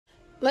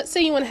Let's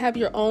say you want to have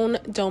your own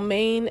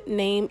domain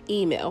name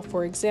email,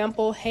 for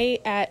example,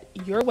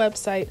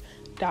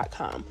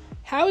 hey@yourwebsite.com.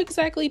 How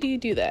exactly do you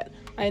do that?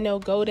 I know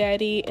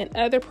GoDaddy and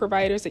other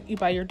providers that you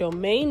buy your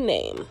domain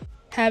name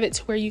have it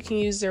to where you can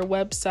use their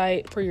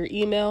website for your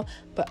email,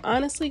 but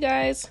honestly,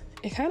 guys,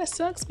 it kind of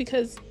sucks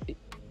because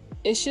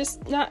it's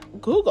just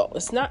not Google.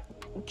 It's not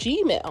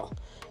Gmail.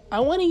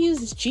 I want to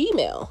use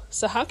Gmail.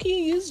 So how can you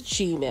use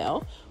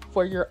Gmail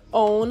for your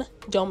own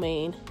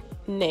domain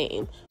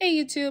name? Hey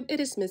YouTube,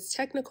 it is Miss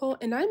Technical,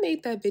 and I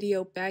made that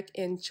video back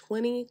in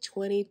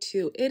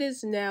 2022. It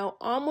is now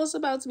almost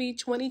about to be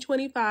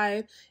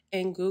 2025,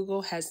 and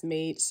Google has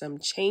made some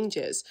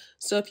changes.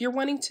 So if you're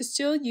wanting to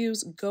still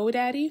use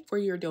GoDaddy for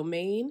your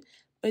domain,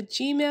 but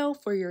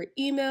Gmail for your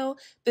email,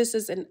 this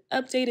is an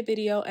updated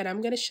video, and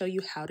I'm going to show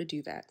you how to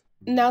do that.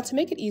 Now, to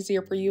make it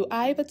easier for you,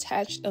 I've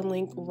attached a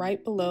link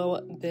right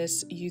below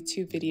this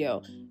YouTube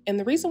video. And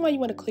the reason why you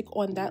want to click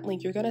on that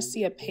link, you're going to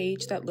see a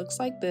page that looks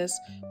like this,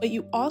 but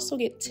you also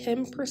get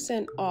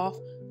 10% off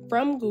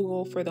from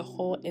Google for the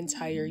whole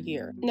entire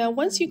year. Now,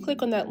 once you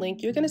click on that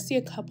link, you're going to see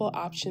a couple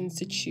options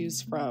to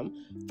choose from.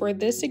 For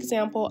this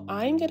example,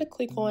 I'm going to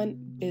click on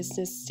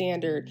Business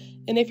Standard.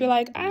 And if you're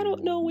like, I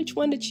don't know which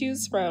one to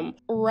choose from,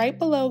 right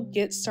below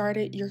Get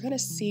Started, you're going to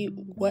see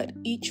what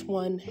each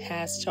one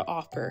has to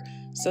offer.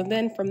 So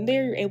then from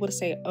there, you're able to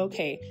say,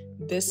 okay,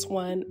 this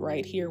one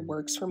right here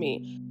works for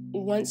me.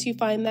 Once you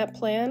find that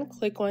plan,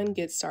 click on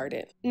Get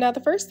Started. Now,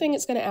 the first thing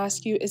it's going to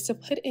ask you is to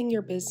put in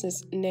your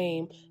business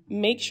name.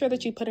 Make sure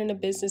that you put in a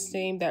business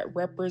name that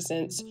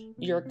represents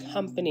your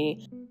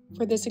company.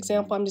 For this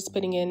example, I'm just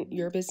putting in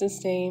your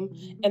business name,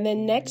 and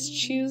then next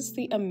choose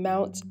the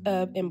amount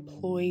of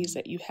employees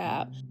that you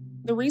have.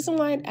 The reason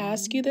why I'd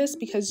ask you this,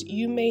 because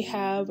you may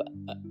have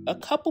a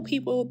couple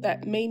people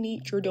that may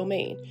need your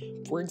domain.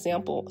 For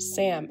example,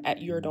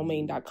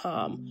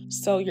 sam@yourdomain.com.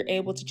 So you're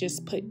able to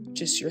just put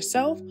just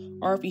yourself,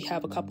 or if you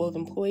have a couple of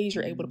employees,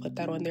 you're able to put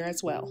that on there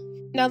as well.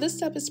 Now, this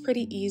step is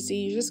pretty easy.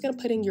 You're just going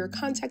to put in your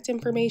contact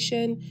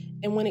information,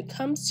 and when it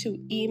comes to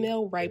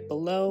email right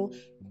below,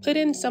 put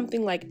in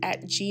something like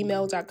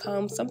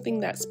 @gmail.com, something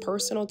that's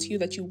personal to you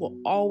that you will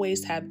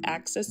always have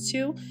access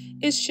to.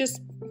 It's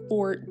just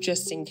for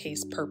just in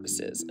case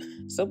purposes.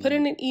 So put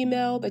in an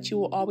email that you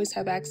will always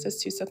have access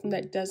to, something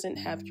that doesn't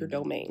have your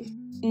domain.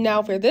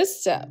 Now for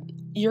this step,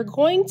 you're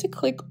going to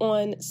click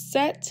on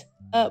Set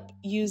Up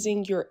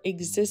Using Your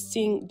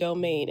Existing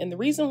Domain. And the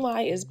reason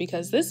why is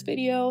because this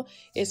video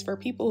is for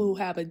people who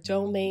have a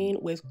domain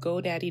with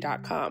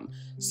GoDaddy.com.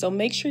 So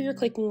make sure you're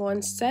clicking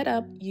on Set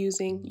Up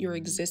Using Your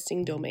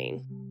Existing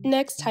Domain.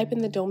 Next, type in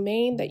the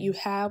domain that you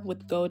have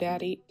with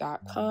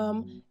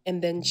GoDaddy.com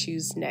and then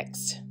choose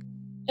Next.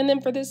 And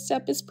then for this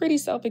step, it's pretty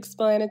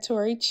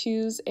self-explanatory.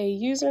 Choose a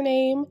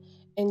username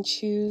and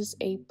choose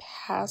a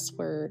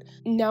password.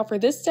 Now for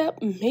this step,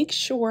 make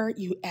sure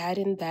you add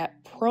in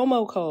that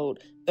promo code.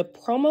 The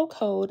promo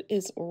code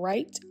is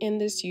right in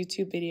this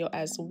YouTube video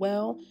as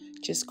well.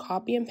 Just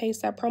copy and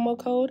paste that promo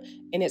code,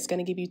 and it's going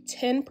to give you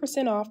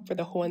 10% off for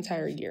the whole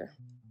entire year.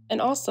 And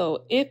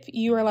also, if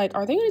you are like,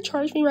 are they going to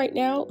charge me right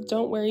now?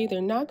 Don't worry,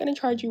 they're not going to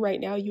charge you right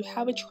now. You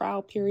have a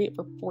trial period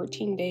for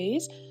 14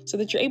 days so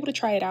that you're able to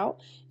try it out.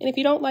 And if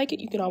you don't like it,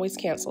 you can always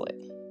cancel it.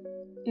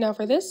 Now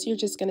for this, you're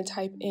just going to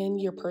type in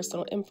your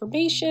personal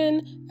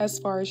information as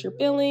far as your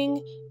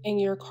billing and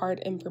your card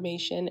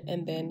information,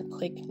 and then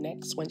click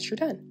Next once you're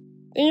done.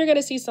 Then you're going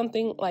to see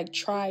something like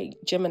try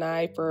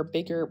Gemini for a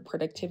bigger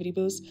productivity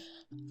boost.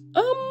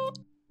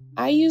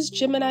 I use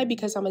Gemini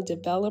because I'm a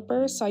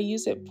developer, so I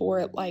use it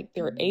for like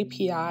their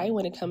API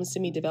when it comes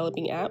to me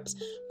developing apps.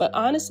 But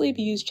honestly, if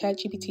you use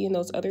ChatGPT and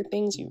those other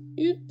things, you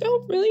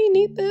don't really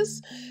need this.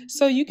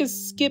 So you can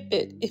skip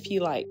it if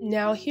you like.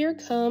 Now here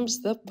comes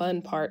the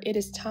fun part. It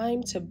is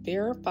time to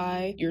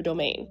verify your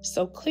domain.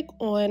 So click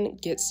on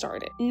Get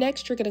Started.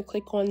 Next, you're going to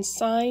click on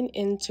Sign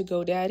into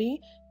GoDaddy.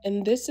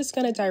 And this is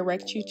going to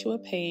direct you to a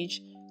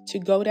page to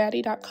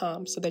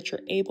GoDaddy.com so that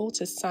you're able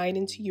to sign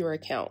into your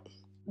account.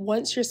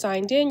 Once you're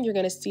signed in, you're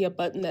going to see a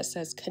button that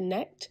says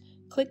Connect.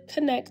 Click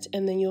Connect,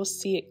 and then you'll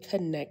see it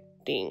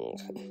connecting.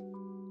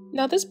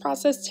 Now, this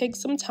process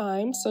takes some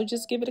time, so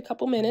just give it a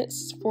couple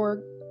minutes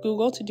for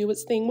Google to do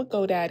its thing with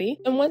GoDaddy.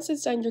 And once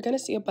it's done, you're going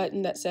to see a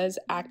button that says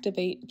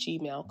Activate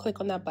Gmail.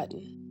 Click on that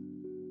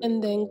button,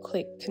 and then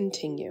click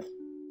Continue.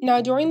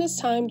 Now, during this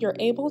time, you're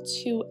able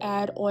to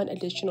add on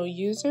additional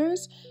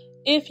users.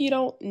 If you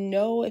don't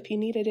know if you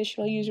need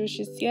additional users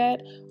just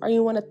yet, or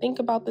you want to think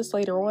about this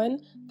later on,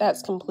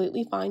 that's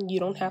completely fine. You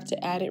don't have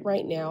to add it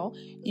right now.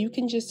 You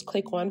can just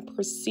click on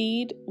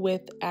Proceed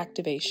with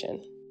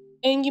Activation.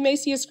 And you may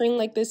see a screen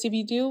like this. If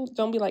you do,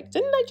 don't be like,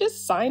 didn't I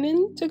just sign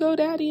in to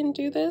GoDaddy and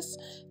do this?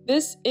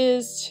 This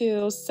is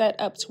to set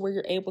up to where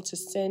you're able to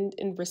send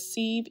and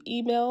receive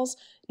emails,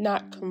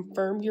 not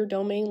confirm your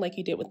domain like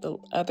you did with the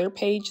other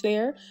page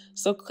there.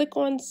 So click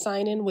on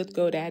Sign in with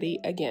GoDaddy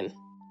again.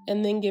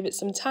 And then give it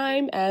some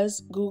time as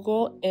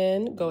Google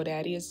and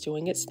GoDaddy is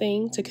doing its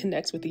thing to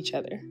connect with each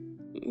other.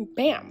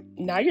 Bam,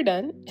 now you're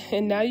done.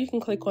 And now you can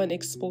click on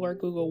Explore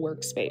Google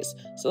Workspace.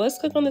 So let's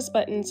click on this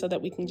button so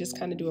that we can just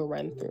kind of do a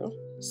run through.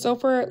 So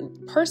for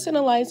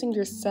personalizing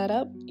your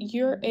setup,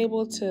 you're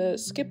able to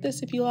skip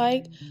this if you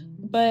like.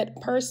 But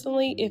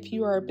personally, if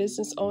you are a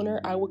business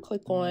owner, I would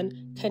click on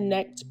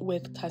Connect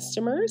with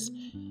Customers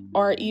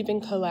or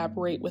even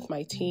Collaborate with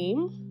my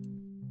team.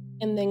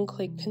 And then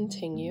click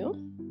Continue.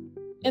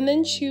 And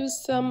then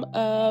choose some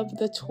of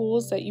the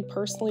tools that you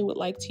personally would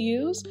like to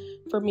use.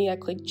 For me, I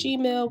click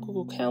Gmail,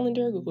 Google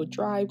Calendar, Google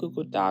Drive,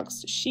 Google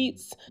Docs,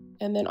 Sheets,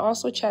 and then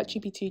also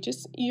ChatGPT.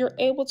 Just you're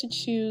able to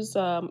choose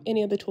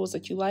any of the tools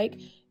that you like.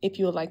 If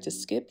you would like to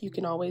skip, you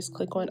can always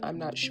click on I'm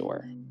not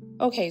sure.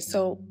 Okay,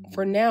 so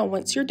for now,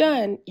 once you're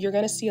done, you're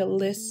going to see a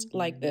list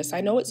like this.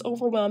 I know it's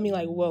overwhelming,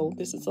 like, whoa,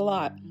 this is a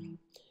lot.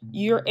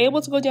 You're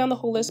able to go down the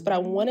whole list, but I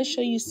want to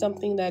show you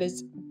something that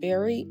is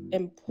very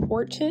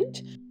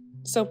important.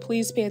 So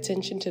please pay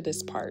attention to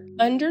this part.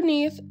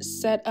 Underneath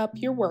Set Up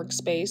Your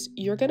Workspace,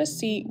 you're going to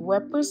see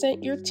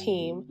Represent Your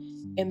Team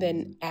and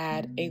then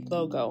add a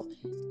logo.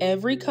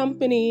 Every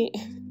company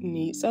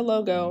needs a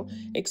logo,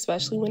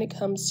 especially when it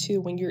comes to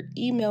when you're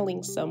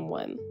emailing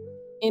someone.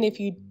 And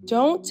if you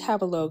don't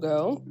have a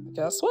logo,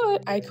 guess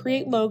what? I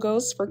create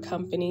logos for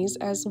companies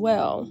as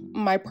well.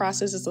 My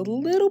process is a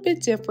little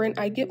bit different.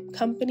 I get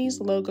companies'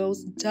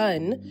 logos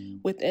done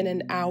within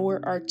an hour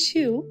or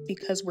two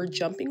because we're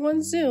jumping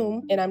on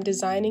Zoom and I'm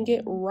designing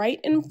it right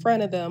in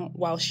front of them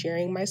while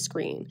sharing my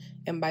screen.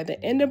 And by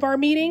the end of our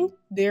meeting,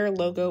 their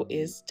logo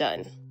is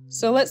done.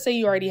 So let's say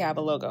you already have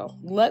a logo.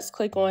 Let's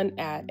click on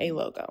Add a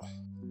Logo.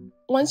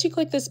 Once you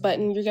click this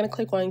button, you're going to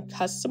click on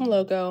Custom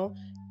Logo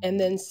and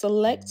then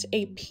select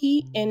a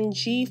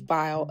PNG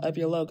file of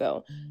your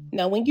logo.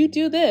 Now, when you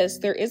do this,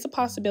 there is a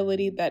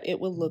possibility that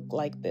it will look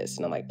like this.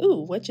 And I'm like,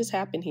 ooh, what just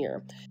happened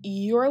here?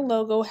 Your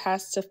logo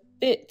has to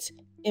fit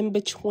in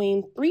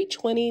between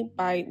 320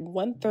 by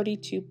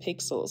 132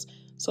 pixels.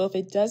 So if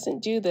it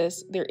doesn't do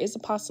this, there is a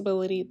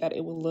possibility that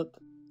it will look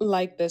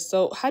like this.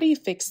 So how do you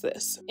fix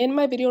this? In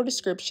my video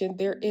description,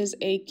 there is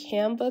a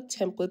Canva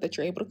template that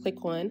you're able to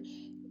click on.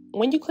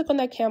 When you click on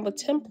that Canva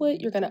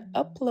template, you're going to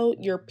upload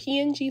your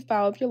PNG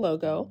file of your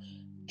logo,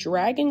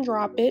 drag and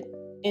drop it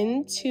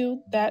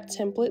into that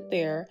template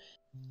there,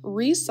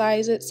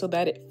 resize it so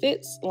that it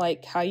fits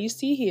like how you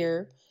see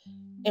here.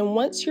 And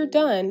once you're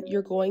done,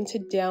 you're going to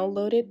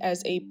download it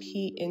as a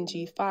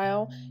PNG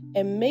file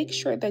and make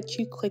sure that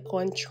you click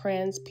on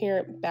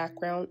transparent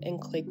background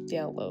and click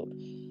download.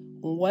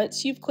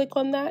 Once you've clicked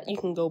on that, you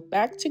can go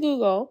back to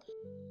Google,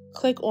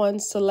 click on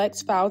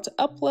select file to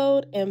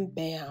upload, and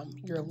bam,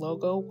 your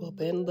logo will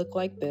then look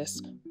like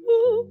this.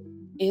 Woo!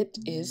 It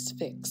is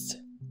fixed.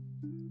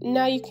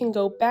 Now you can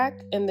go back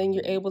and then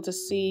you're able to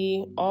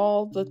see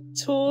all the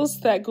tools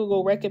that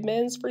Google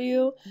recommends for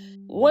you.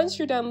 Once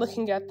you're done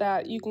looking at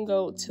that, you can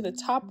go to the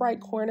top right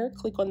corner,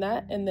 click on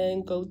that, and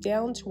then go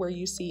down to where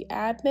you see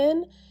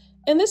admin.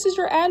 And this is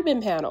your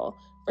admin panel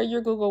for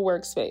your Google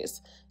Workspace.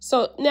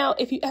 So now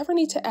if you ever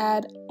need to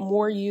add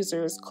more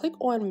users, click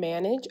on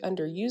Manage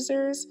under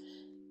Users,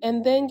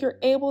 and then you're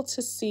able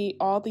to see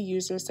all the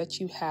users that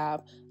you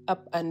have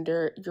up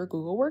under your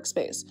Google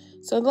Workspace.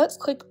 So let's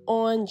click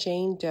on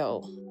Jane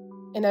Doe.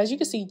 And as you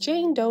can see,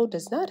 Jane Doe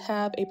does not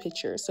have a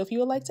picture. So if you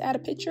would like to add a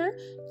picture,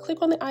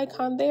 click on the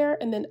icon there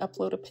and then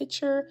upload a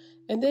picture.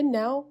 And then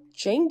now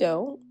Jane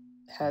Doe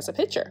has a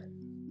picture.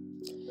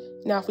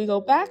 Now, if we go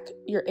back,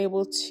 you're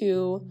able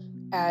to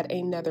add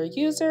another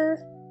user,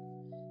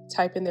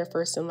 type in their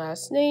first and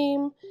last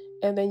name,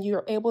 and then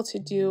you're able to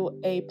do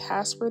a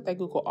password that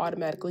Google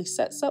automatically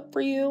sets up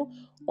for you,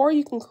 or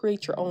you can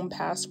create your own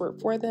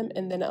password for them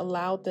and then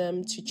allow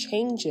them to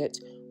change it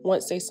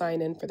once they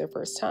sign in for their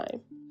first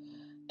time.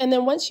 And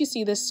then once you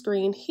see this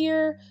screen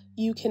here,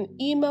 you can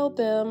email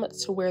them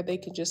to where they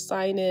can just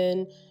sign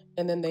in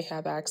and then they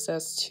have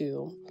access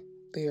to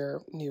their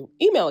new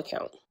email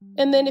account.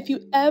 And then if you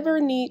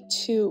ever need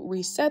to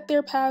reset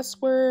their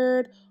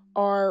password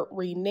or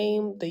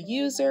rename the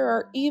user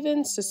or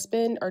even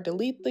suspend or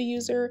delete the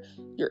user,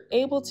 you're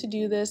able to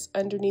do this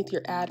underneath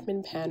your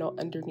admin panel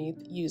underneath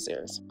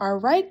users. All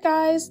right,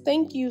 guys,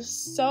 thank you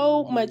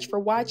so much for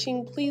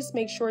watching. Please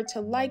make sure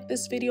to like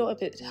this video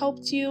if it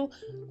helped you.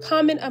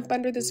 Comment up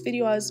under this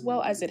video as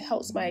well as it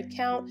helps my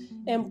account.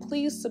 And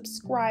please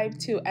subscribe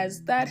too,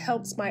 as that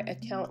helps my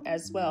account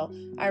as well.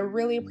 I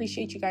really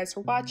appreciate you guys for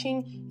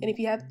watching. And if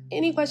you have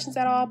any questions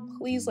at all,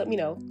 please let me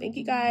know. Thank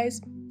you guys.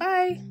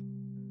 Bye.